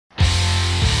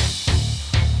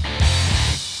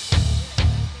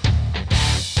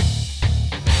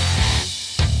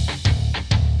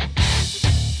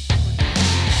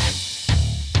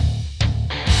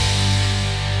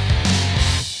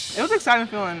It was an exciting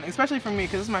feeling, especially for me,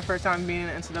 because this is my first time being in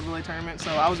an NCAA tournament.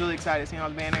 So I was really excited seeing all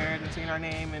the banners and seeing our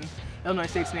name and Illinois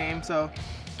State's name. So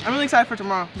I'm really excited for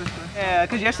tomorrow, basically. Yeah,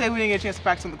 because yesterday we didn't get a chance to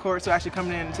practice on the court, so actually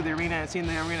coming into the arena and seeing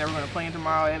the arena that we're going to play in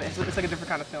tomorrow, and it's like a different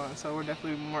kind of feeling. So we're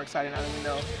definitely more excited now that we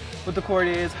know what the court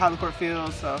is, how the court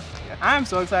feels. So yeah, I'm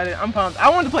so excited. I'm pumped. I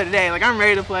wanted to play today. Like, I'm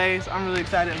ready to play, so I'm really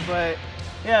excited. But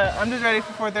yeah, I'm just ready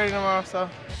for 4:30 tomorrow. So.